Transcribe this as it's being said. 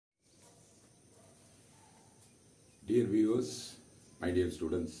Dear viewers, my dear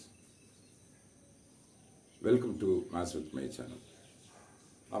students, welcome to Maths with my channel.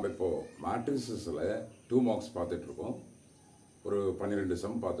 நாம் இப்போ matricesல 2 marks பார்த்துட்டு இருக்கோம். ஒரு 12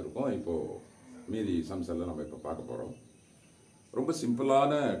 சம் பார்த்துருக்கோம். இப்போ மீதி சம்ஸ் எல்லாம் நம்ம இப்போ பார்க்க போறோம். ரொம்ப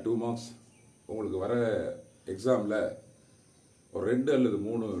சிம்பிளான 2 marks உங்களுக்கு வர எக்ஸாம்ல ஒரு 2 அல்லது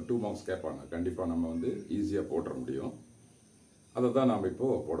 3 2 marks கேட்பாங்க. கண்டிப்பா நம்ம வந்து ஈஸியா போட முடியும். அதை தான் நாம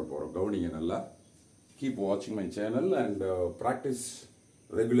இப்போ போட போறோம். கவனிங்க நல்லா. Keep watching my channel and practice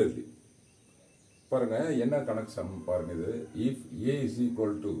regularly. பாருங்க என்ன கணக்கு சம் பாருங்க இது. If a is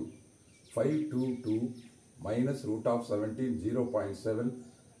equal to 522 minus root of 17 0.7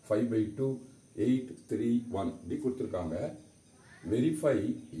 5 by 2 8 3 1 இப்படி கொடுத்துருக்காங்க. Verify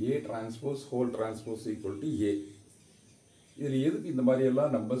a transpose whole transpose equal to a. இதில் எதுக்கு இந்த மாதிரி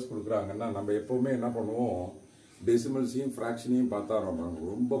எல்லாம் நம்பர்ஸ் கொடுக்குறாங்கன்னா நம்ம எப்பவுமே என்ன பண்ணுவோம், டெசிமல்ஸையும் ஃப்ராக்ஷனையும் பார்த்தா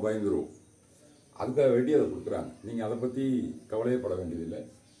ரொம்ப பயந்துருவோம். அதுக்காக வேண்டி அதை கொடுக்குறாங்க. நீங்கள் அதை பற்றி கவலையப்பட வேண்டியதில்லை,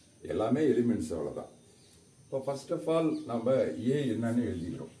 எல்லாமே எலிமெண்ட்ஸ் அவ்வளோதான். இப்போ ஃபர்ஸ்ட் ஆஃப் ஆல் நம்ம ஏ என்னன்னு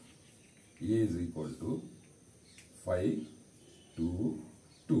எழுதிக்கிறோம். ஏ is equal to 5 2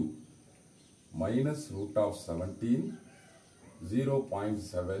 2 minus root of 17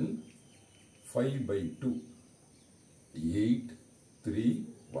 0.7 5 by 2 8 3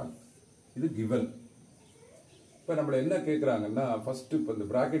 1 இது கிவன். இப்போ நம்மளை என்ன கேட்குறாங்கன்னா ஃபர்ஸ்ட் இப்போ இந்த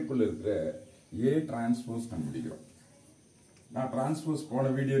ப்ராக்கெட்குள்ளே இருக்கிற ஏ டிரான்ஸ்போஸ் கண்டுபிடிக்கிறோம். நான் டிரான்ஸ்போஸ் போன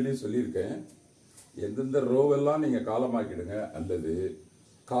வீடியோலேயே சொல்லியிருக்கேன், எந்தெந்த ரோவெல்லாம் நீங்கள் காலமாக்கிடுங்க அல்லது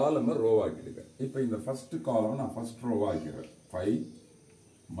காலமை ரோவாக்கிடுங்க. இப்போ இந்த ஃபர்ஸ்ட் காலம் நான் first ரோவாக்கிறேன். 5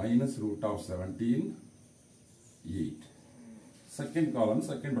 minus root of 17 8. Second column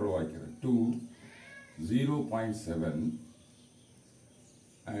second ரோவாக்கிறேன். 2 0.7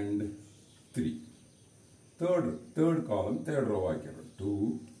 and 3. Third காலம் தேர்ட் ரோவாக்கிறேன். 2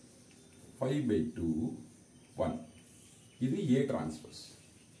 5 by 2 1. இது A transpose.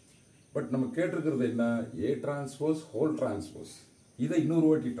 பட் நம்ம கேட்டிருக்கிறது என்ன, A transpose whole transpose. இதை இன்னொரு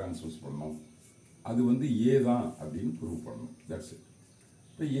வாட்டி டிரான்ஸ்போஸ் பண்ணணும், அது வந்து A தான் அப்படின்னு ப்ரூவ் பண்ணணும். That's it.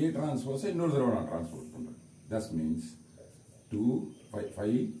 இப்போ A transpose இன்னொரு தடவை நான் டிரான்ஸ்போஸ் பண்றேன். That means 2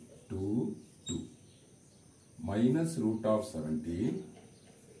 5 2 2 minus root of 17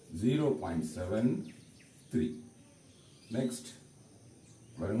 0.7 3. Next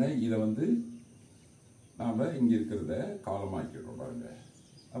பாருங்க, இதை வந்து நாம இங்க இருக்கிறத காலமாக்கிடுறோம் பாருங்க.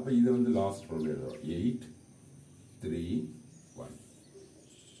 அப்ப இதை வந்து லாஸ்ட் ரோல எழுதுறோம். 8 3 1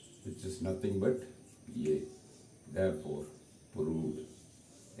 which is nothing but a. therefore proved.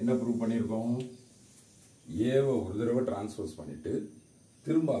 என்ன ப்ரூவ் பண்ணியிருக்கோம், ஏவை ஒரு தடவை டிரான்ஸ்போஸ் பண்ணிட்டு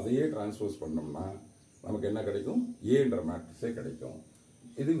திரும்ப அதையே டிரான்ஸ்போஸ் பண்ணோம்னா நமக்கு என்ன கிடைக்கும், ஏன்ற மேட்ரிக்ஸே கிடைக்கும்.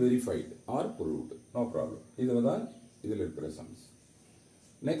 இது verified R proved, no problem. இதுல தான் இதில் இருக்கிற சம்ஸ்.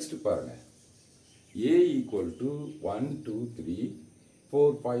 நெக்ஸ்ட் பாருங்க, a equal to 1 2 3 4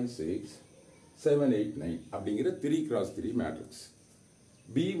 5 6 7 8 9 அப்படிங்கிற 3 cross 3 மேட்ரிக்ஸ்.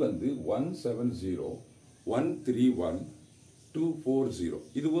 b வந்து 1 7 0 1 3 1 2 4 0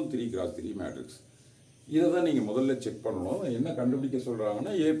 இதுவும் 3 cross 3 மேட்ரிக்ஸ். இதை தான் நீங்கள் முதல்ல செக் பண்ணணும். என்ன கண்டுபிடிக்க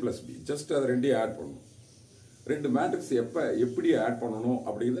சொல்றாங்கன்னா a plus b, ஜஸ்ட் அதை ரெண்டையும் ஆட் பண்ணணும். ரெண்டு மேட்ரிக்ஸ் எப்படி ஆட் பண்ணணும்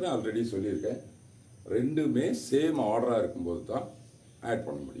அப்படிங்கிறது நான் ஆல்ரெடி சொல்லியிருக்கேன். ரெண்டுமே சேம் ஆர்டராக இருக்கும்போது தான் ஆட்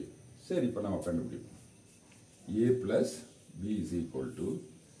பண்ண முடியும். சரி, இப்போ நம்ம கண்டுபிடிப்போம். a plus b is equal to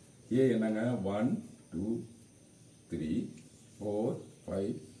a என்னங்க 1 2 3 4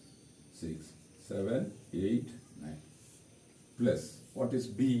 5 6 7 8 9 plus what is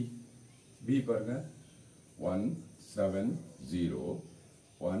b? b பாருங்க 1 7 0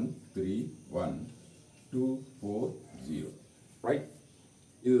 1 3 1 2 4 0. ரைட்,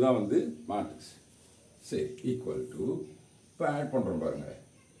 இதுதான் வந்து மேட்ரிக்ஸ். சரி, ஈக்குவல் டு இப்போ ஆட் பண்ணுறோம் பாருங்க.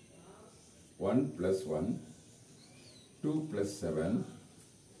 1 plus 1 2 plus 7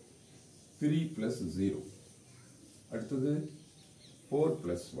 3 plus 0. அடுத்தது 4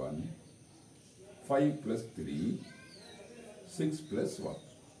 plus 1 5 plus 3 6 plus 1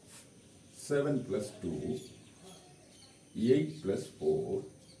 7 plus 2 8 plus 4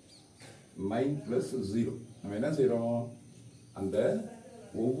 9 plus 0. நம்ம என்ன செய்யறோம், அந்த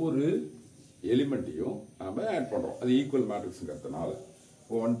ஒவ்வொரு எலிமெண்ட்டையும் நாம ஆட் பண்றோம். அது equal மேட்ரிக்ஸ்ங்கிறதுனால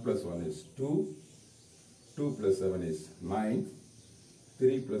 1 plus 1 is 2 2 plus 7 is 9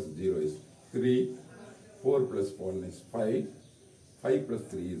 3 plus 0 is 3 4 plus 1 is 5 5 plus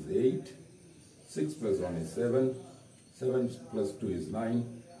 3 is 8 6 plus 1 is 7 7 plus 2 is 9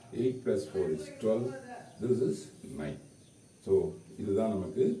 8 plus 4 is 12. this is 9. so இதுதான்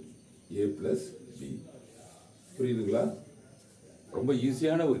நமக்கு a plus b. புரியுதுங்களா? ரொம்ப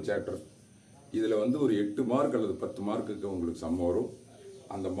ஈஸியான ஒரு சாப்டர். இதுல வந்து ஒரு 8 மார்க் அல்லது 10 மார்க்குக்கு உங்களுக்கு சம் வரும்.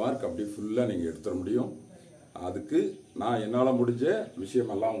 அந்த மார்க் அப்படியே ஃபுல்லா நீங்க எடுத்துற முடியும். அதுக்கு நான் என்னால் முடிஞ்ச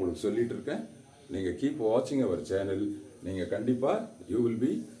விஷயமெல்லாம் உங்களுக்கு சொல்லிட்டு இருக்கேன். நீங்கள் கீப் வாட்சிங் அவர் சேனல். நீங்கள் கண்டிப்பாக you will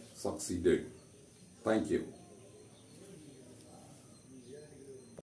be succeeded. Thank you.